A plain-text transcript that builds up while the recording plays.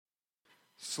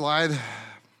slide. It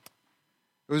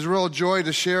was a real joy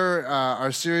to share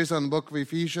our series on the book of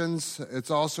Ephesians.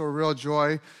 It's also a real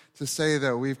joy to say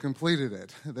that we've completed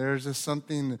it. There's just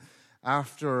something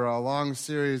after a long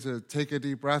series to take a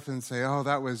deep breath and say, oh,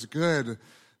 that was good,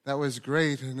 that was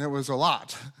great, and it was a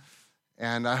lot.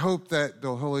 And I hope that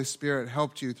the Holy Spirit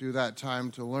helped you through that time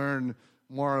to learn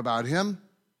more about Him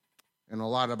and a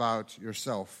lot about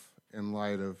yourself in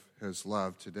light of His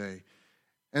love today.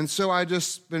 And so I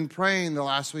just been praying the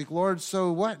last week, Lord,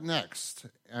 so what next?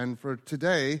 And for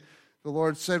today, the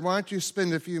Lord said, why don't you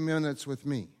spend a few minutes with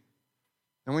me?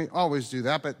 And we always do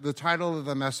that, but the title of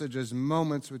the message is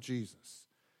Moments with Jesus.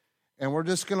 And we're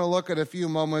just going to look at a few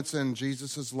moments in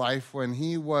Jesus' life when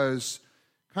he was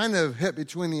kind of hit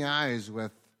between the eyes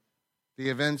with the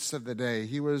events of the day.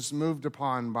 He was moved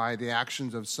upon by the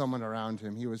actions of someone around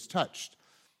him. He was touched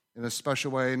in a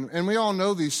special way. And we all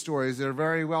know these stories. They're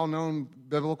very well-known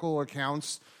biblical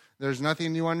accounts. There's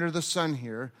nothing new under the sun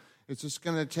here. It's just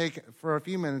going to take for a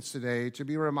few minutes today to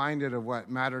be reminded of what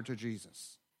mattered to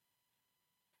Jesus,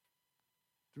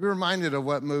 to be reminded of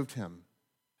what moved him,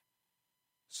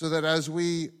 so that as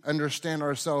we understand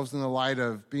ourselves in the light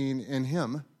of being in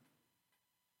him,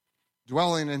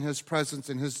 dwelling in his presence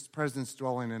and his presence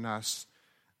dwelling in us,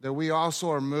 that we also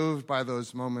are moved by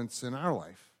those moments in our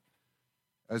life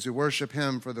as we worship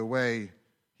him for the way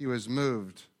he was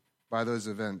moved by those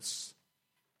events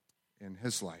in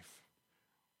his life.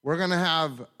 We're going to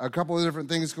have a couple of different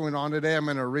things going on today. I'm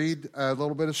going to read a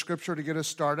little bit of scripture to get us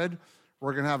started.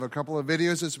 We're going to have a couple of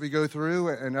videos as we go through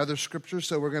and other scriptures,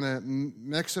 so we're going to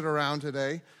mix it around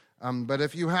today. But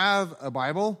if you have a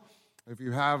Bible, if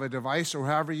you have a device, or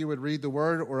however you would read the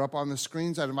word, or up on the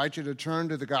screens, I'd invite you to turn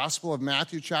to the Gospel of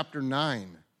Matthew chapter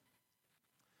 9.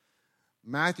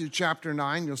 Matthew chapter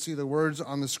 9, you'll see the words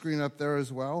on the screen up there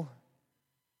as well.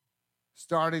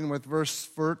 Starting with verse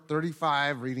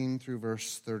 35, reading through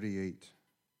verse 38.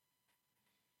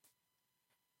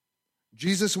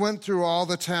 Jesus went through all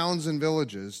the towns and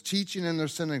villages, teaching in their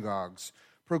synagogues,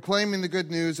 proclaiming the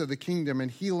good news of the kingdom and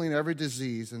healing every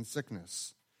disease and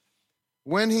sickness.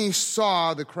 When he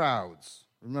saw the crowds,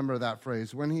 remember that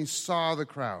phrase, when he saw the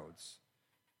crowds,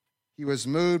 he was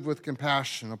moved with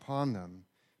compassion upon them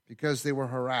because they were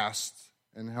harassed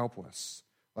and helpless,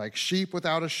 like sheep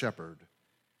without a shepherd.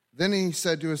 Then he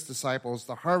said to his disciples,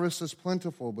 the harvest is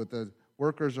plentiful, but the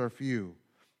workers are few.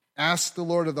 Ask the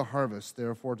Lord of the harvest,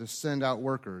 therefore, to send out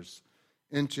workers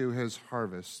into his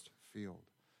harvest field.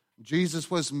 Jesus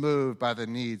was moved by the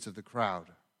needs of the crowd.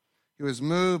 He was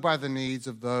moved by the needs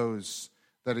of those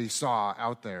that he saw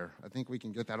out there. I think we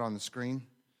can get that on the screen.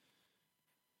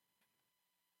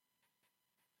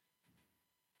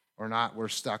 Or not, we're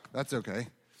stuck. That's okay.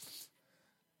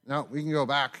 No, we can go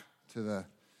back to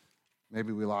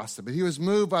maybe we lost it. But he was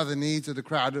moved by the needs of the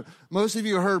crowd. Most of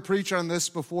you heard preach on this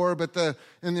before, but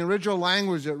in the original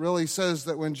language, it really says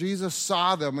that when Jesus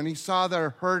saw them, when he saw their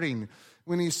hurting,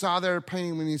 when he saw their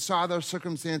pain, when he saw their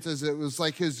circumstances, it was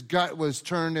like his gut was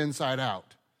turned inside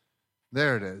out.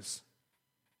 There it is.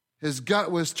 His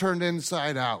gut was turned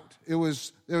inside out. It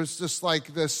was just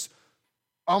like this,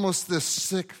 almost this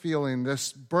sick feeling,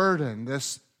 this burden,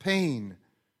 this pain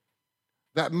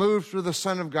that moved through the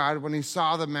Son of God when he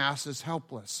saw the masses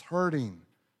helpless, hurting.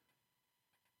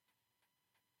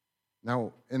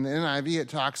 Now, in the NIV, it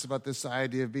talks about this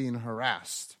idea of being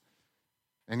harassed.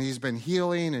 And he's been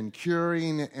healing and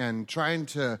curing and trying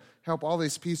to help all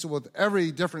these people with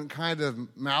every different kind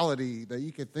of malady that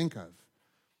you could think of.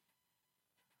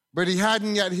 But he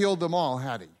hadn't yet healed them all,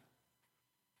 had he?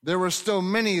 There were still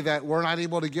many that were not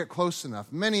able to get close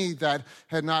enough, many that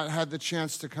had not had the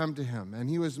chance to come to him. And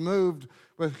he was moved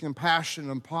with compassion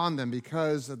upon them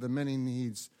because of the many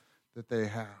needs that they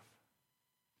have.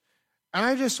 And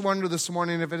I just wonder this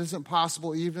morning if it isn't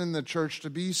possible, even in the church, to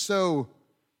be so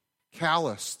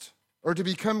calloused or to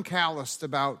become calloused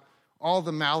about all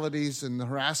the maladies and the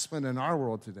harassment in our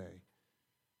world today.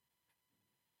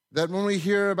 That when we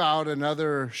hear about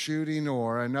another shooting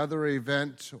or another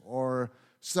event or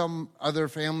some other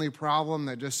family problem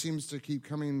that just seems to keep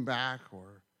coming back,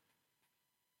 or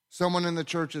someone in the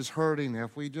church is hurting,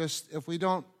 if we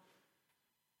don't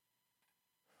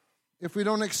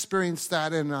experience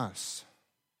that in us,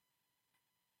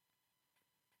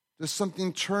 there's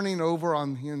something turning over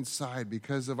on the inside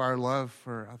because of our love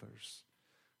for others.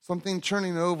 Something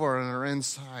turning over on our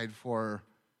inside for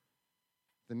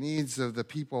the needs of the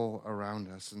people around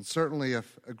us. And certainly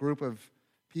if a group of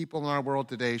people in our world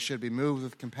today should be moved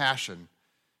with compassion,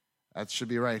 that should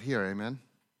be right here, amen?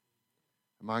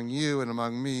 Among you and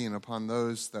among me and upon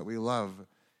those that we love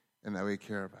and that we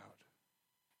care about.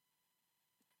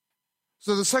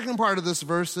 So the second part of this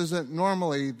verse isn't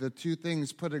normally the two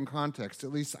things put in context.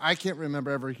 At least I can't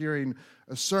remember ever hearing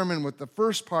a sermon with the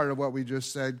first part of what we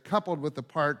just said coupled with the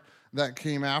part that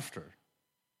came after.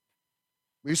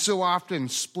 We so often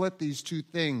split these two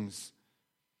things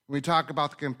when we talk about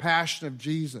the compassion of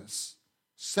Jesus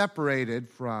separated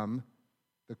from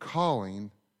the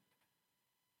calling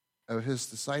of his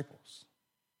disciples.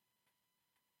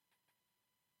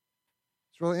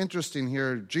 It's really interesting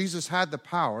here. Jesus had the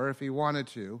power, if he wanted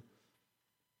to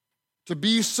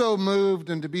be so moved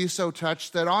and to be so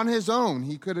touched that on his own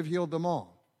he could have healed them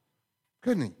all.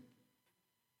 Couldn't he?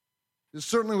 It's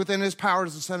certainly within his power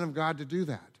as the Son of God to do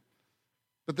that.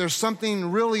 But there's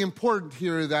something really important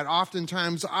here that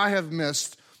oftentimes I have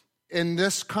missed in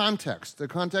this context. The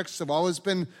contexts have always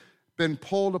been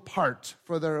pulled apart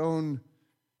for their own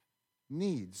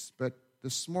needs. But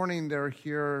this morning they're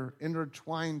here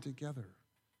intertwined together.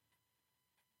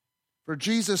 For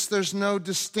Jesus, there's no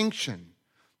distinction.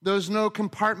 There's no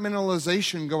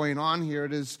compartmentalization going on here.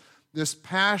 It is this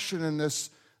passion and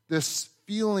this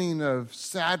feeling of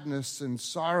sadness and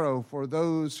sorrow for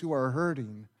those who are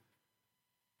hurting,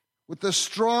 with the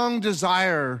strong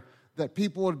desire that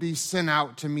people would be sent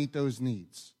out to meet those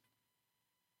needs.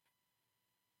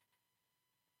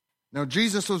 Now,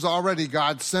 Jesus was already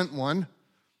God's sent one.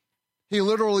 He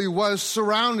literally was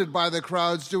surrounded by the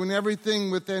crowds, doing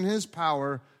everything within his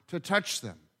power to touch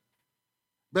them.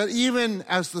 But even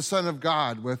as the Son of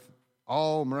God, with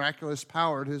all miraculous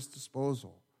power at his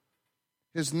disposal,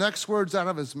 his next words out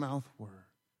of his mouth were,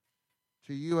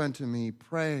 "To you and to me,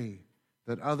 pray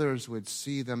that others would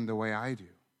see them the way I do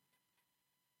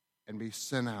and be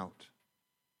sent out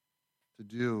to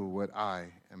do what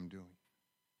I am doing."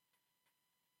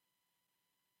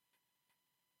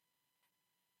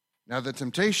 Now, the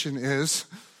temptation is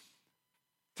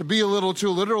to be a little too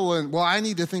literal and, well, I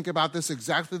need to think about this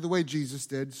exactly the way Jesus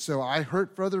did, so I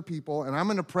hurt for other people, and I'm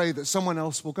going to pray that someone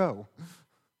else will go.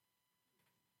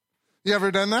 You ever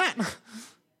done that?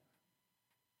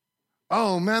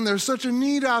 Oh, man, there's such a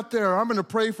need out there. I'm going to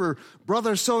pray for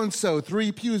brother so-and-so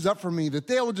 3 pews up from me, that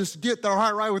they will just get their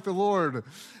heart right with the Lord,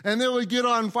 and they would get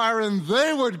on fire, and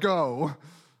they would go.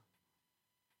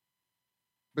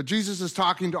 But Jesus is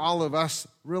talking to all of us,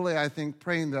 really, I think,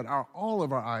 praying that all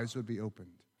of our eyes would be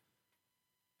opened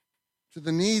to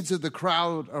the needs of the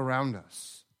crowd around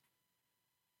us,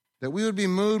 that we would be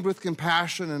moved with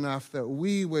compassion enough that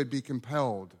we would be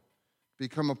compelled to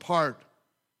become a part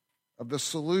of the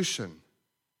solution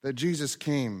that Jesus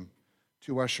came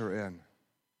to usher in.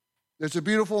 There's a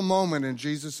beautiful moment in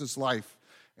Jesus' life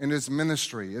and his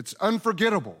ministry. It's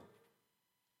unforgettable,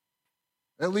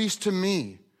 at least to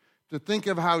me, to think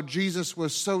of how Jesus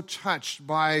was so touched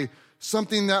by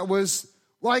something that was,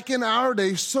 like in our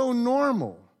day, so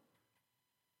normal.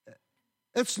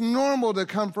 It's normal to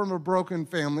come from a broken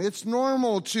family. It's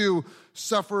normal to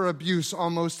suffer abuse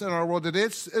almost in our world today.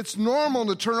 It's normal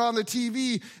to turn on the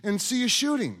TV and see a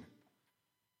shooting.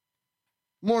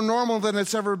 More normal than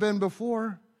it's ever been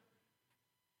before.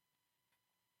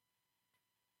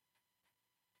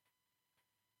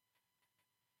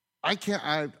 I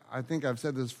think I've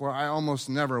said this before, I almost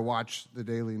never watch the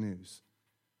daily news.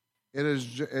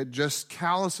 It just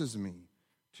calluses me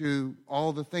to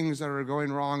all the things that are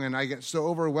going wrong, and I get so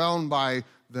overwhelmed by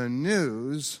the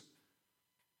news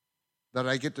that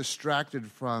I get distracted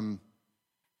from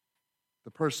the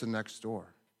person next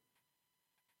door,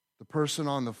 the person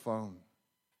on the phone,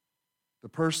 the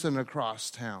person across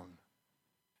town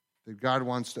that God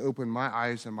wants to open my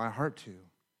eyes and my heart to,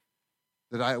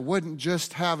 that I wouldn't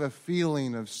just have a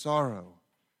feeling of sorrow,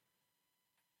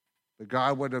 but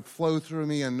God would have flowed through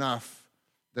me enough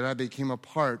that I became a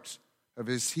part of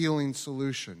his healing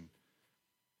solution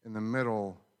in the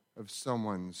middle of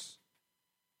someone's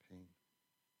pain.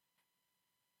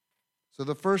 So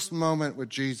the first moment with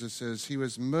Jesus is he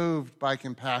was moved by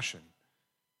compassion,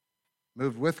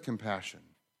 moved with compassion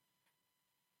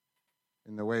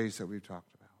in the ways that we've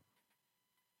talked about.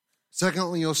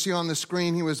 Secondly, you'll see on the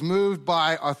screen, he was moved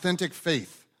by authentic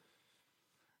faith.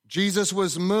 Jesus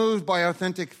was moved by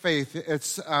authentic faith.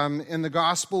 It's in the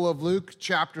Gospel of Luke,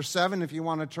 chapter 7. If you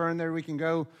want to turn there, we can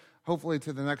go hopefully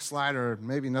to the next slide, or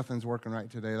maybe nothing's working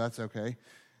right today. That's okay.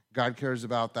 God cares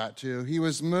about that too. He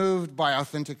was moved by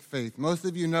authentic faith. Most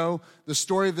of you know the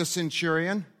story of the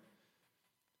centurion.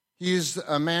 He's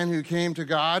a man who came to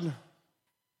God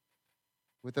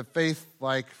with a faith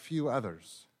like few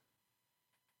others.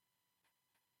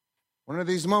 One of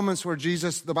these moments where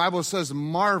Jesus, the Bible says,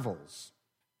 marvels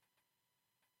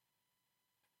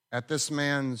at this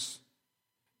man's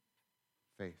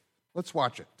faith. Let's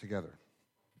watch it together.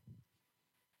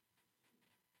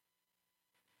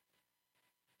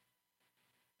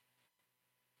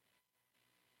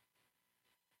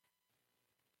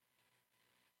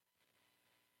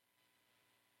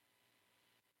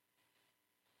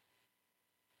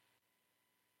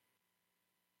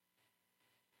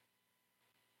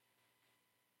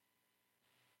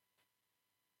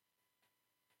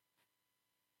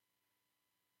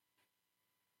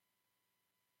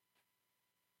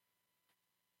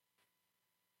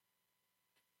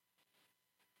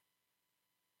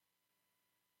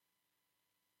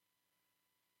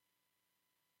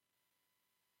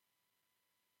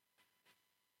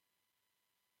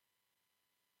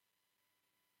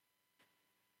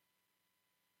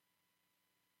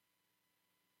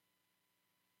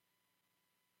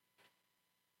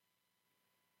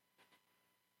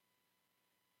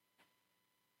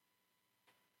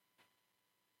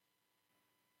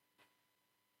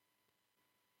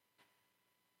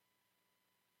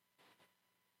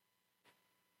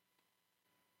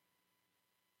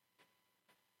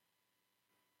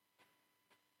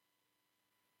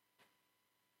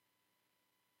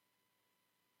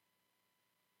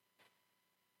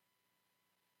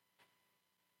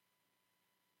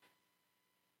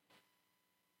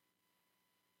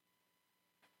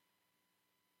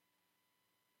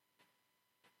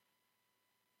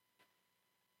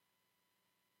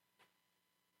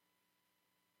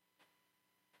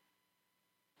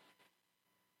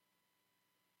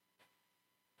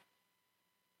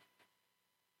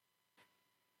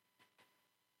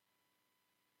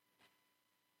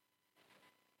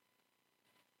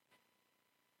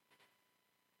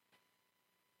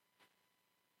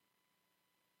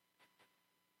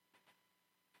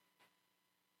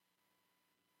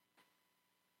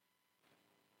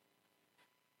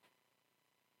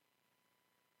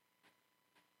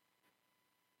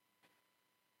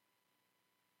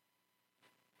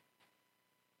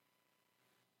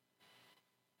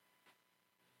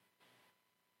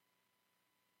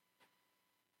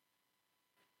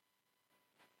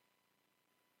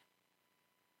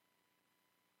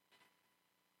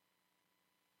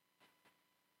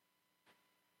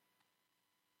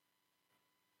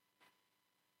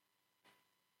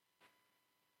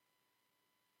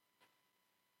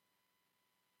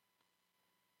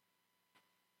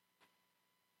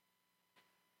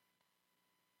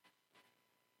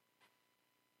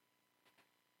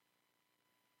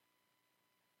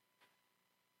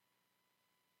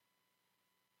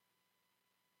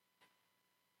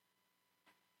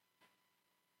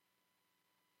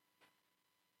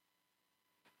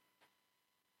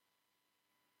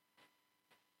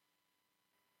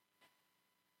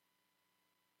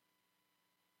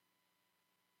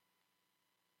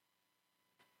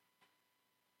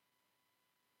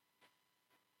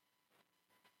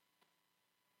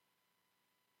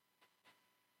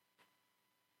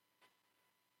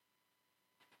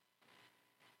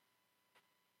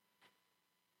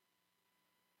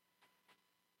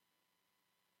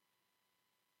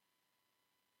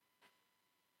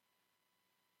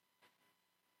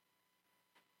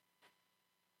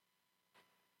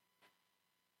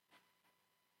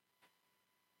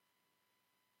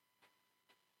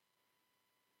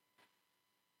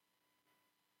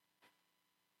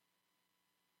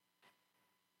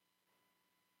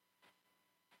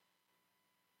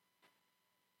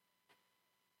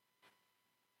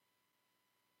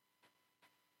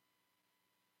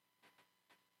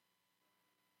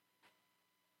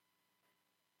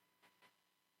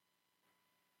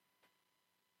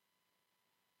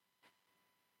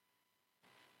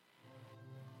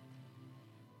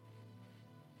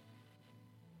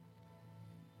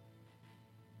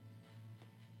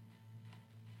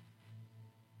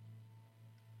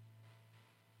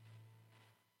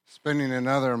 Spending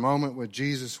another moment with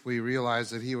Jesus, we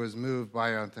realize that he was moved by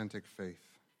authentic faith.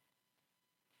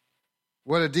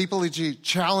 What a deeply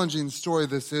challenging story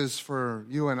this is for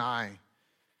you and I.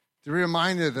 To be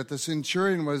reminded that the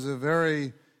centurion was a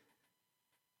very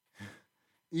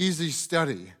easy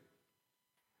study.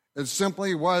 It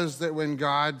simply was that when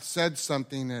God said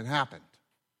something, it happened.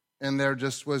 And there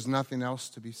just was nothing else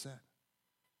to be said.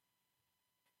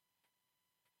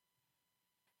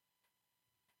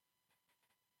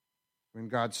 When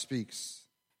God speaks,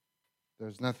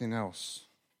 there's nothing else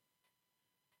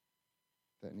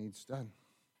that needs done.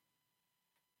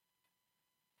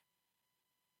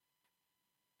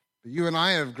 But you and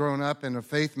I have grown up in a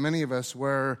faith, many of us,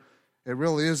 where it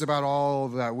really is about all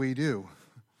that we do.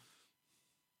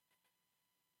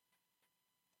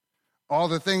 All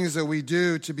the things that we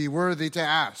do to be worthy to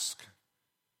ask.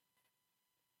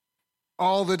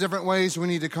 All the different ways we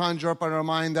need to conjure up in our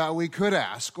mind that we could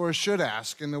ask or should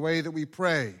ask in the way that we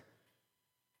pray.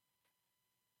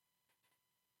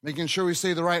 Making sure we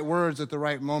say the right words at the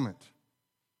right moment.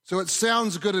 So it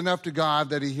sounds good enough to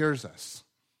God that he hears us.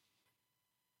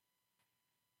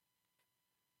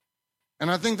 And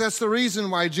I think that's the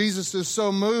reason why Jesus is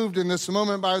so moved in this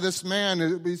moment by this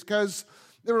man, because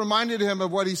it reminded him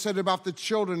of what he said about the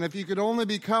children. If you could only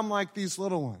become like these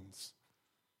little ones.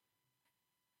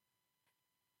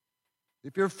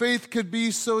 If your faith could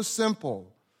be so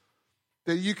simple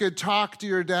that you could talk to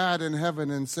your dad in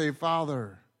heaven and say,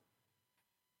 Father,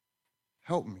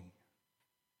 help me.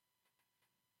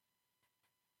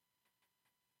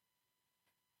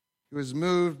 He was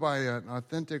moved by an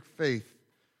authentic faith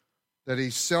that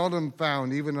he seldom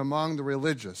found even among the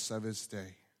religious of his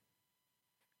day.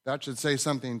 That should say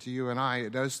something to you and I.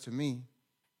 It does to me.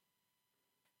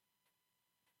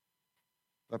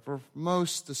 But for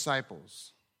most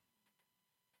disciples,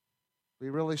 we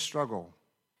really struggle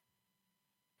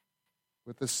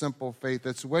with this simple faith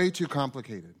that's way too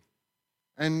complicated.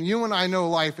 And you and I know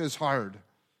life is hard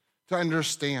to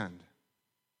understand.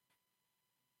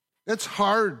 It's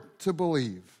hard to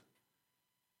believe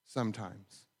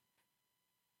sometimes.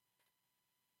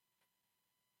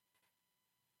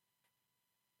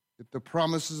 That the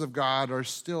promises of God are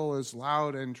still as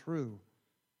loud and true,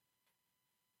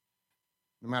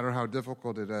 no matter how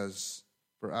difficult it is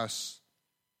for us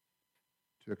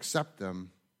to accept them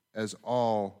as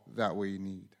all that we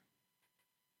need.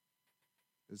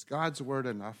 Is God's word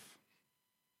enough?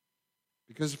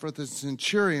 Because for the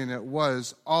centurion, it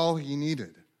was all he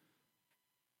needed.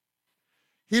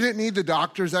 He didn't need the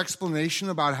doctor's explanation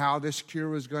about how this cure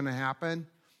was going to happen.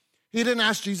 He didn't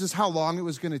ask Jesus how long it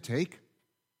was going to take.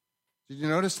 Did you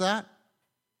notice that?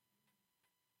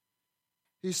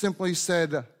 He simply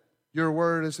said, your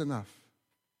word is enough.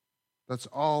 That's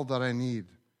all that I need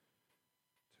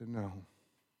to know.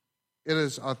 It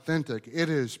is authentic. It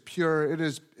is pure. It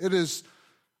is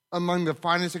among the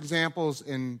finest examples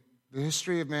in the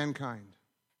history of mankind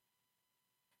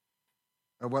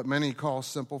of what many call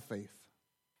simple faith.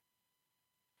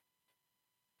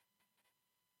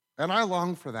 And I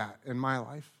long for that in my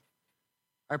life.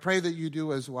 I pray that you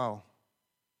do as well.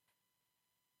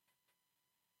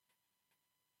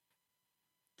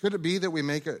 Could it be that we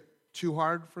make it too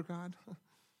hard for God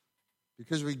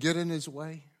because we get in his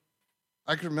way?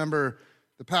 I can remember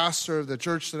the pastor of the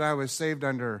church that I was saved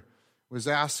under was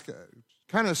asked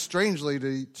kind of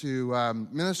strangely to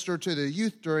minister to the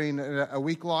youth during a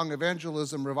week-long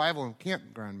evangelism revival and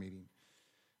campground meeting.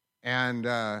 And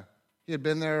he had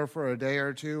been there for a day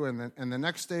or two, and the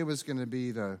next day was going to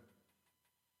be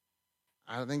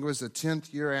I think it was the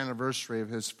 10th year anniversary of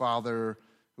his father,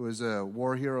 who was a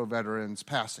war hero veteran's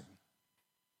passing.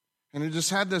 And he just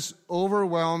had this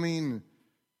overwhelming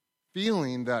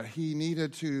feeling that he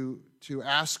needed to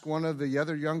ask one of the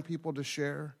other young people to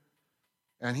share.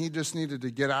 And he just needed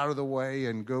to get out of the way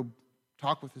and go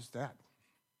talk with his dad.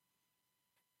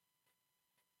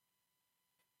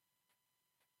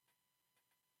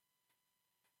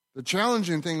 The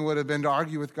challenging thing would have been to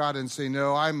argue with God and say,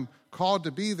 no, I'm called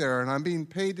to be there, and I'm being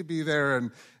paid to be there,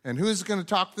 and who's going to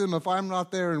talk to them if I'm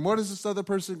not there, and what is this other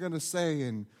person going to say?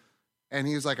 And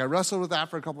he was like, I wrestled with that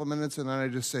for a couple of minutes, and then I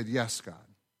just said, yes, God.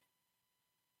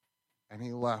 And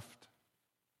he left.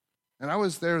 And I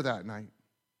was there that night.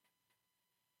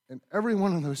 And every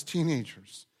one of those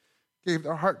teenagers gave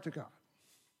their heart to God.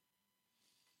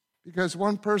 Because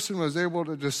one person was able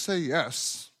to just say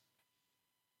yes.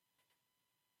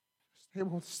 Just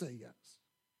able to say yes.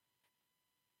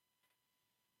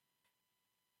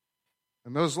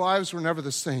 And those lives were never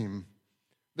the same.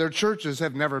 Their churches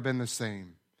have never been the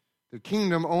same. The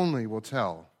kingdom only will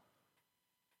tell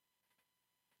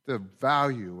the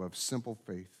value of simple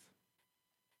faith.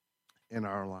 in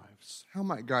our lives? How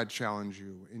might God challenge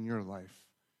you in your life?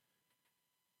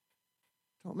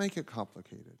 Don't make it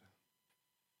complicated.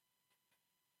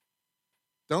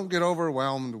 Don't get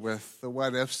overwhelmed with the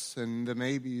what ifs and the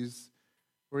maybes,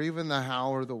 or even the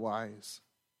how or the whys.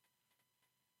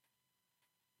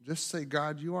 Just say,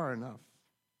 God, you are enough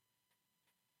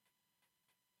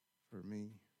for me.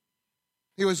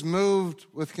 He was moved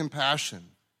with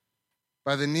compassion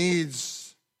by the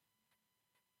needs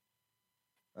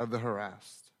of the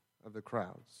harassed, of the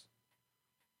crowds.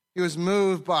 He was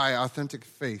moved by authentic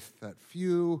faith that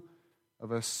few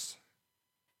of us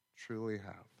truly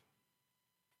have.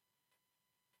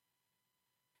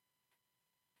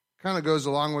 Kind of goes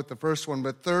along with the first one,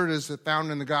 but third is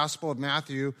found in the Gospel of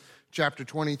Matthew, chapter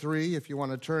 23. If you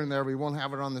want to turn there, we won't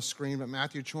have it on the screen, but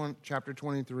Matthew chapter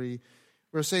 23,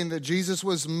 we're saying that Jesus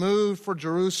was moved for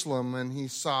Jerusalem and he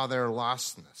saw their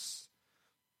lostness.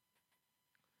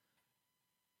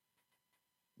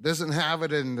 Doesn't have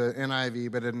it in the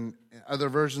NIV, but in other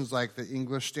versions like the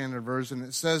English Standard Version,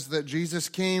 it says that Jesus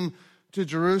came to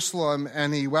Jerusalem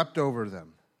and he wept over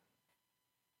them.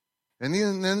 And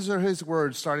then these are his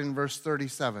words starting in verse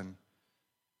 37.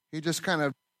 He just kind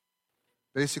of,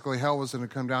 basically hell was going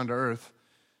to come down to earth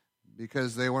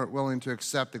because they weren't willing to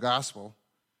accept the gospel.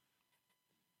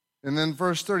 And then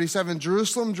verse 37,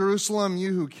 Jerusalem, Jerusalem,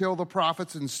 you who kill the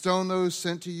prophets and stone those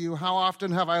sent to you, how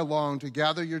often have I longed to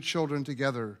gather your children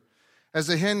together as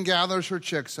a hen gathers her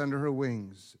chicks under her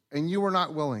wings, and you were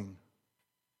not willing.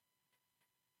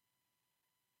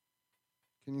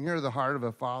 Can you hear the heart of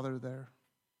a father there?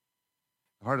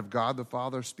 The heart of God the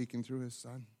Father speaking through his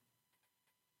Son.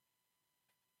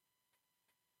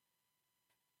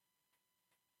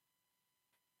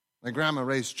 My grandma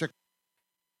raised chickens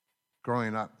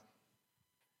growing up.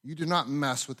 You do not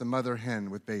mess with the mother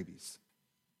hen with babies.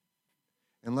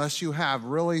 Unless you have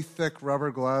really thick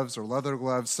rubber gloves or leather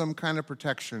gloves, some kind of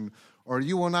protection, or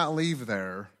you will not leave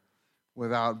there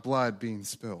without blood being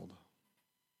spilled.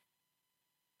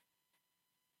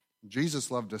 Jesus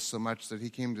loved us so much that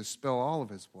he came to spill all of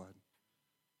his blood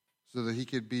so that he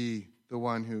could be the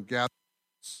one who gathers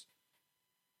us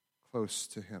close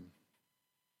to him.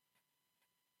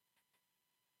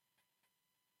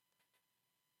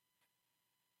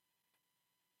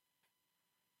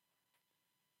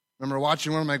 Remember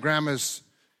watching one of my grandma's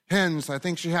hens. I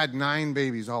think she had 9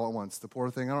 babies all at once, the poor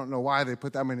thing. I don't know why they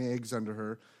put that many eggs under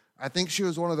her. I think she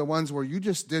was one of the ones where you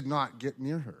just did not get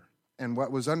near her. And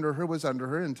what was under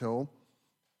her until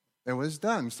it was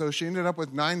done. So she ended up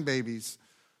with 9 babies.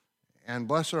 And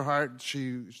bless her heart,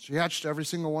 she hatched every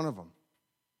single one of them.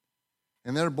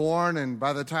 And they're born, and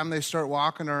by the time they start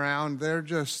walking around,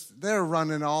 they're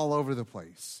running all over the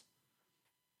place.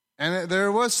 And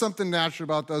there was something natural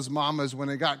about those mamas. When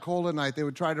it got cold at night, they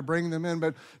would try to bring them in.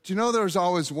 But do you know there was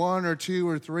always 1 or 2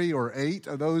 or 3 or 8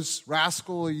 of those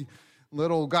rascally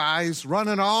little guys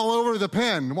running all over the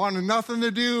pen, wanting nothing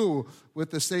to do with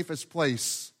the safest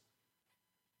place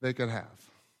they could have.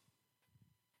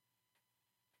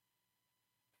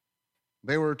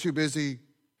 They were too busy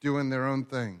doing their own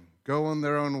thing, going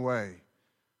their own way,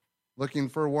 looking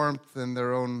for warmth in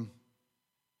their own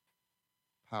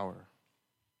power.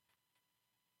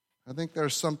 I think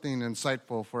there's something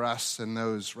insightful for us in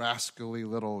those rascally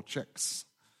little chicks.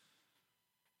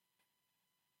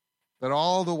 That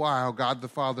all the while, God the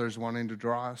Father is wanting to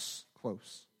draw us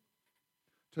close,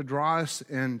 to draw us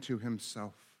into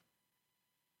himself,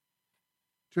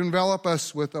 to envelop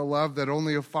us with a love that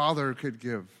only a father could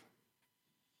give.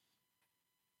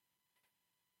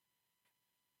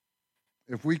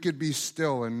 If we could be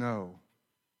still and know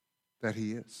that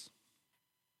he is.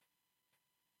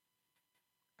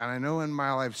 And I know in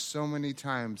my life so many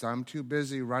times I'm too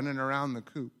busy running around the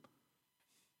coop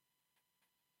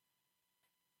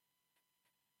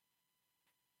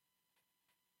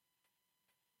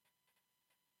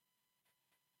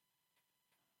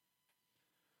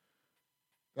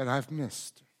that I've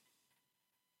missed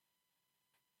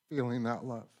feeling that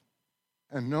love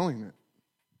and knowing it.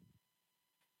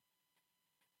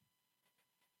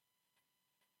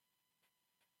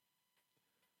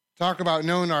 Talk about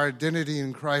knowing our identity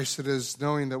in Christ. It is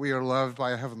knowing that we are loved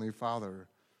by a Heavenly Father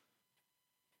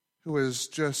who is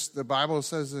just, the Bible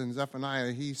says in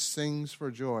Zephaniah, he sings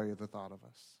for joy at the thought of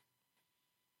us.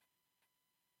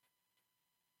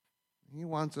 He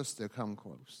wants us to come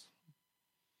close.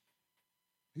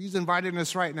 He's inviting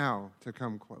us right now to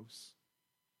come close.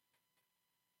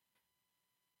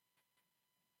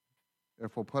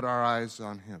 If we'll put our eyes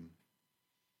on him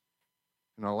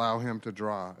and allow him to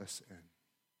draw us in.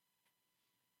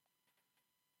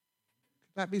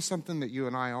 Could that be something that you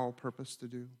and I all purpose to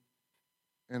do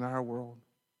in our world?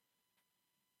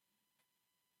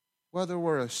 whether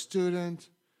we're a student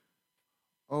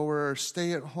or we're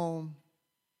stay at home,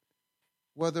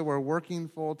 whether we're working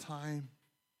full time,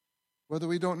 whether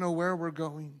we don't know where we're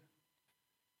going.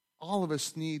 All of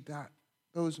us need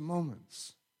those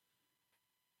moments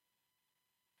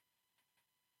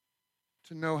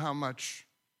to know how much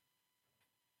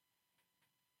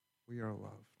we are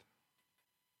loved.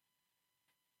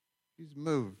 He's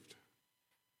moved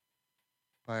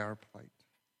by our plight,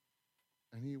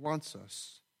 and he wants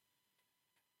us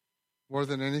more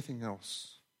than anything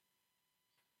else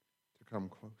to come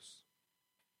close.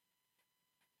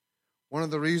 One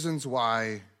of the reasons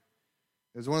why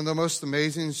is one of the most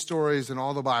amazing stories in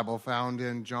all the Bible found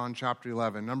in John chapter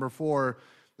 11. Number 4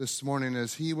 this morning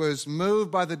is he was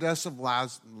moved by the death of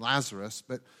Lazarus,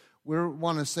 but we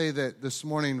want to say that this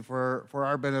morning for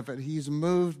our benefit, he's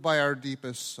moved by our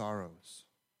deepest sorrows.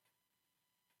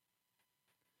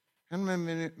 And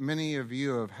many of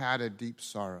you have had a deep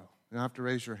sorrow. You don't have to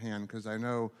raise your hand because I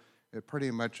know it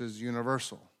pretty much is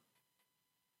universal.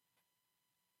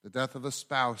 The death of a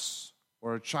spouse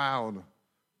or a child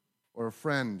or a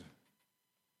friend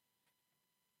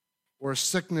or a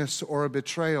sickness or a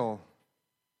betrayal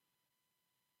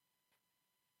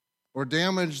or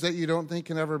damage that you don't think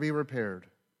can ever be repaired.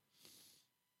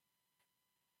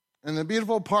 And the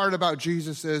beautiful part about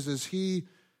Jesus is he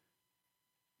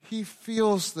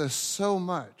feels this so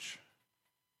much.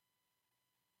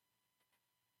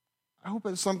 I hope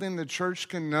it's something the church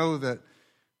can know, that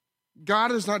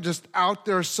God is not just out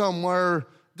there somewhere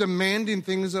demanding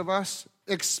things of us,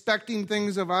 expecting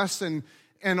things of us, and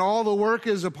all the work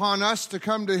is upon us to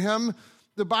come to him.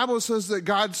 The Bible says that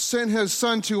God sent his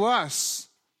son to us.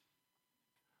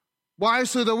 Why?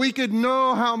 So that we could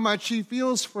know how much he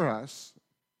feels for us.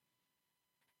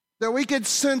 That we could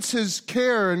sense his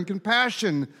care and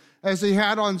compassion as he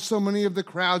had on so many of the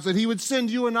crowds. That he would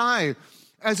send you and I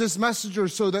as his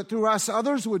messengers so that through us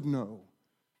others would know.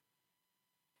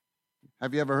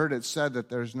 Have you ever heard it said that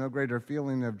there's no greater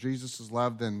feeling of Jesus'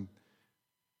 love than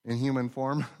in human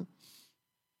form?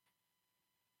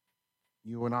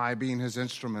 You and I being his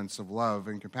instruments of love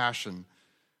and compassion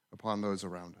upon those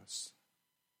around us.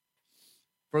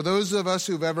 For those of us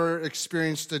who've ever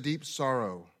experienced a deep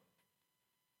sorrow,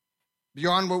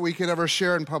 beyond what we could ever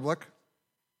share in public,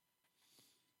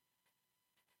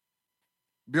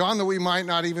 beyond that we might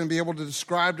not even be able to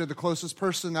describe to the closest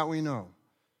person that we know,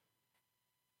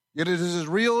 yet it is as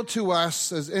real to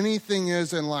us as anything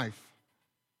is in life.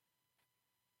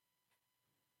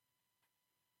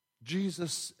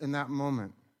 Jesus, in that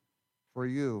moment, for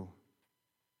you,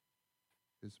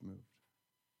 is moved.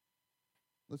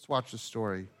 Let's watch the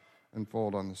story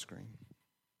unfold on the screen.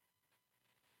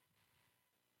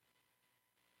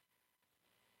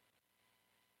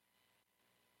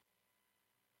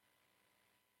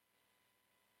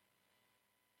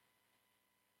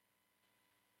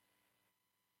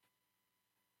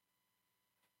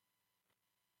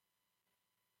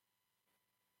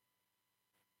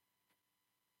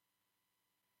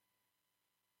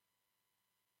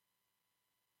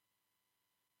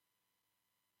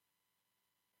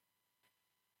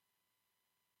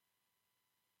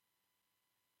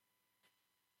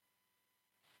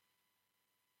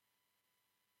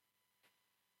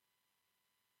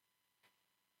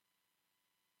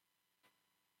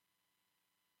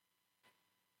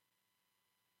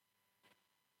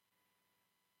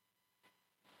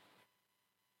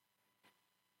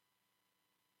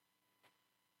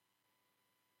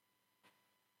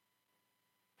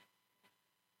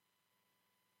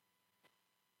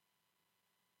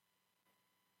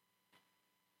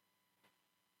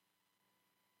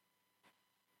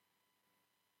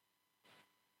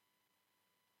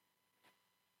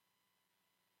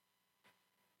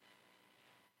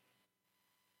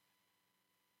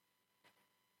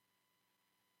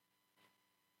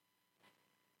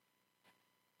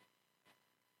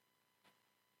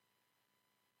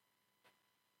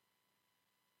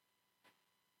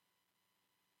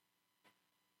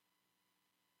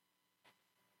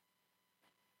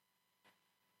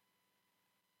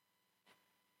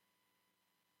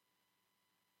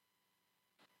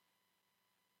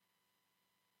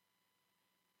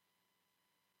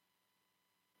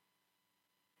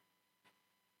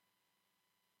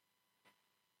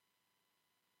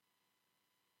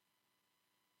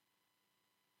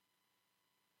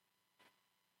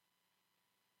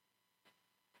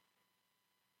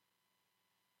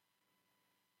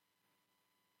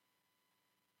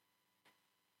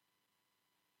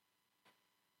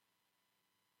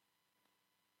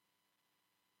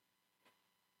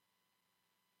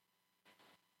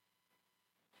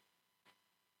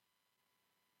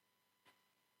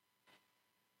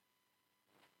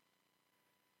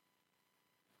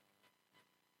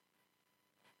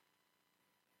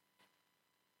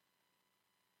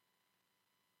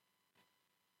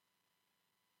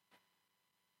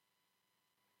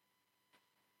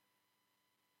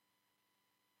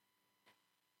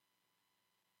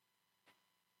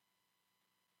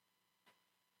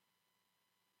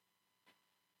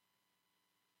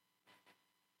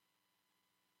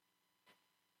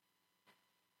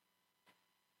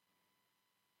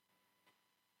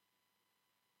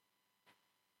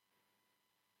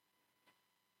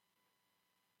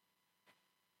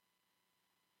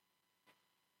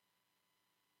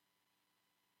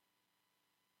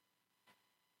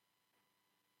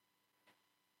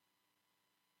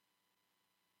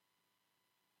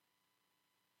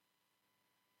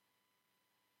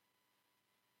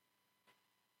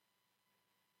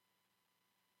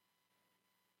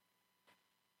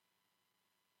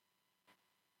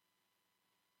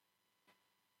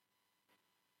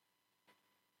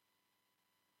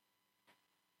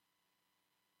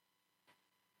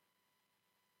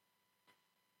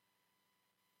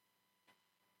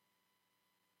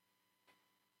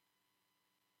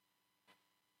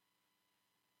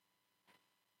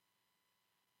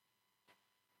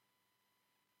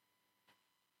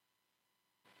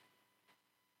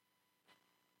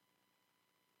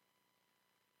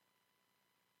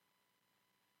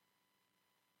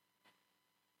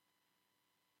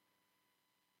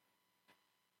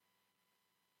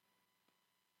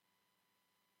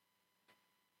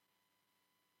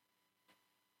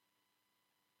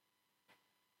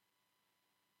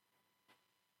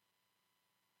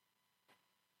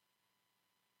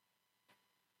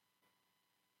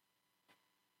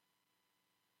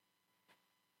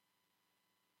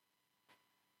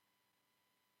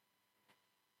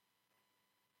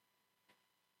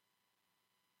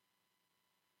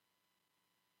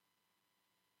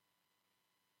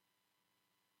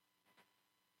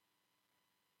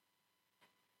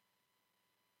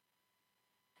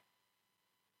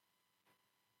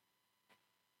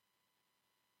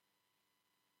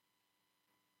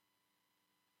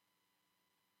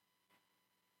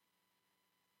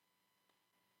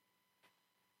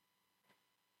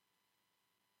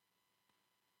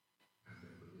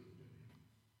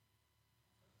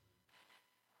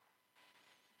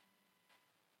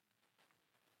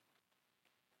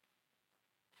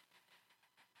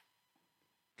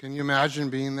 Can you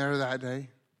imagine being there that day?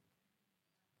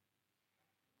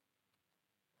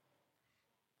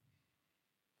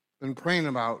 Been praying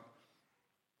about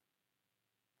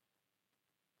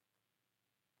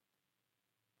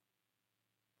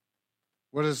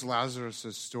what does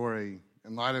Lazarus' story,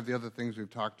 in light of the other things we've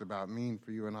talked about, mean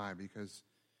for you and I? Because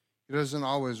he doesn't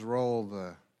always roll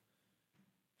the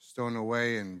stone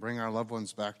away and bring our loved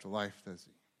ones back to life, does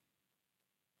he?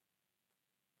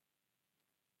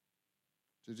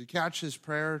 Did you catch his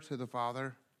prayer to the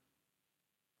Father?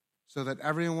 So that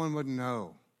everyone would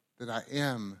know that I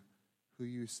am who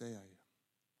you say I am.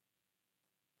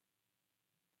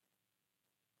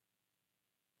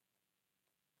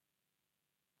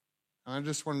 And I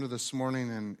just wonder this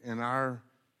morning in our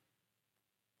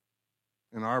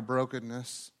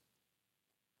brokenness,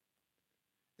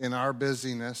 in our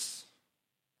busyness,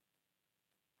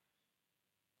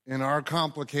 in our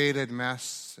complicated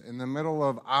mess, in the middle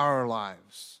of our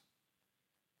lives,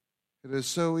 it is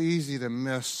so easy to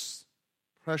miss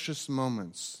precious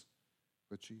moments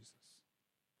with Jesus.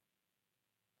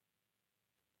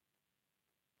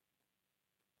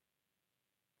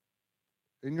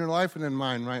 In your life and in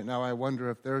mine right now, I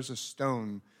wonder if there's a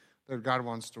stone that God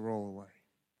wants to roll away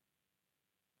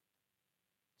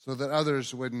so that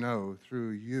others would know through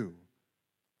you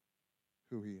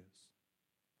who he is.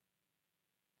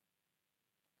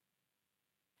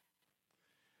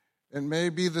 It may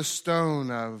be the stone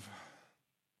of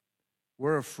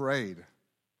we're afraid,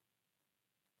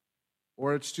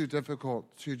 or it's too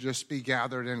difficult to just be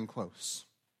gathered in close,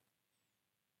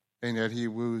 and yet he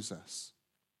woos us.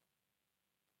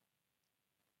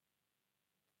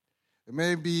 It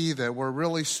may be that we're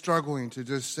really struggling to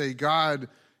just say, God,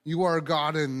 you are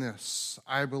God in this,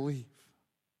 I believe.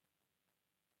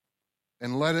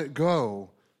 And let it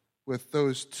go with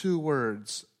those two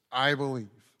words, I believe.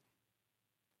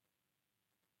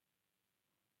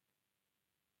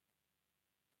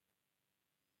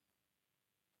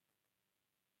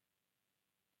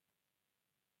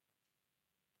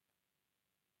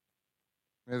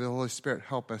 May the Holy Spirit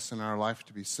help us in our life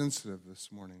to be sensitive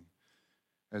this morning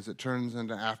as it turns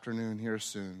into afternoon here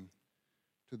soon,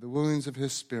 to the wounds of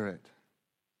his Spirit,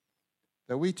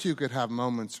 that we too could have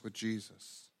moments with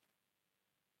Jesus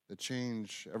that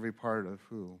change every part of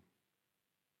who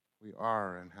we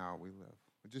are and how we live.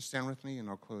 Would you stand with me, and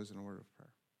I'll close in a word of prayer.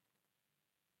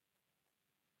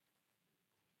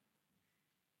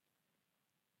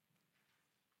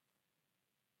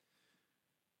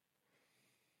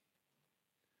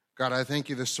 God, I thank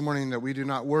you this morning that we do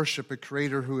not worship a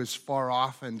creator who is far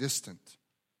off and distant.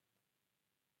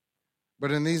 But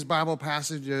in these Bible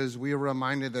passages, we are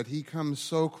reminded that he comes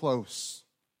so close.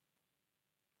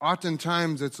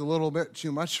 Oftentimes, it's a little bit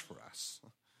too much for us.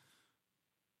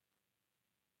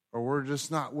 Or we're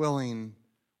just not willing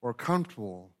or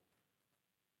comfortable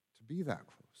to be that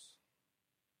close.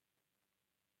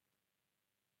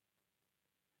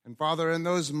 And Father, in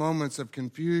those moments of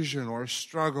confusion or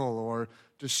struggle or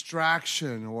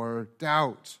distraction or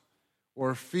doubt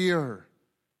or fear,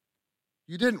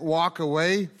 you didn't walk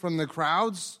away from the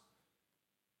crowds.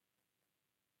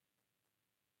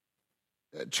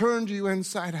 It turned you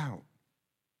inside out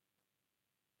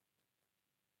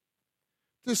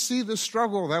to see the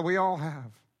struggle that we all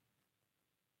have,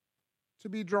 to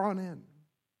be drawn in,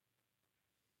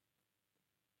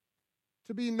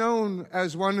 to be known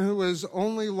as one who is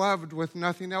only loved with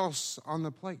nothing else on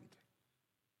the plate.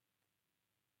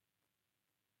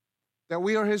 That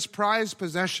we are his prized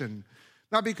possession,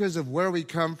 not because of where we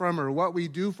come from or what we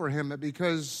do for him, but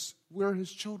because we're his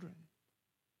children.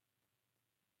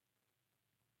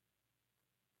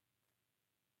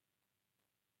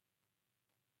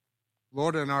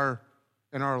 Lord, in our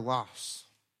loss,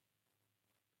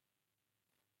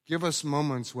 give us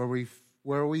moments where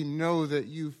we know that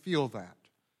you feel that.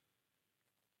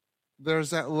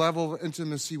 There's that level of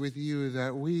intimacy with you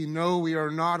that we know we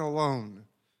are not alone.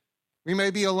 We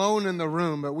may be alone in the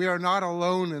room, but we are not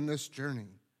alone in this journey.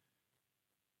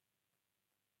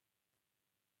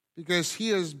 Because he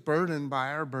is burdened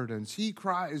by our burdens. He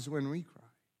cries when we cry.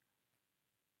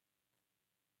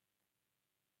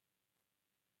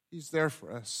 He's there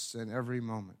for us in every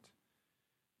moment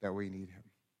that we need him.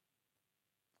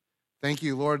 Thank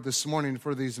you, Lord, this morning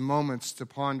for these moments to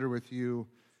ponder with you.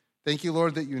 Thank you,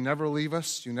 Lord, that you never leave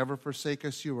us, you never forsake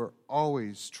us, you are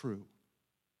always true.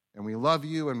 And we love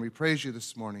you and we praise you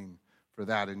this morning for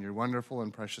that in your wonderful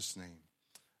and precious name.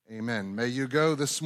 Amen. May you go this morning.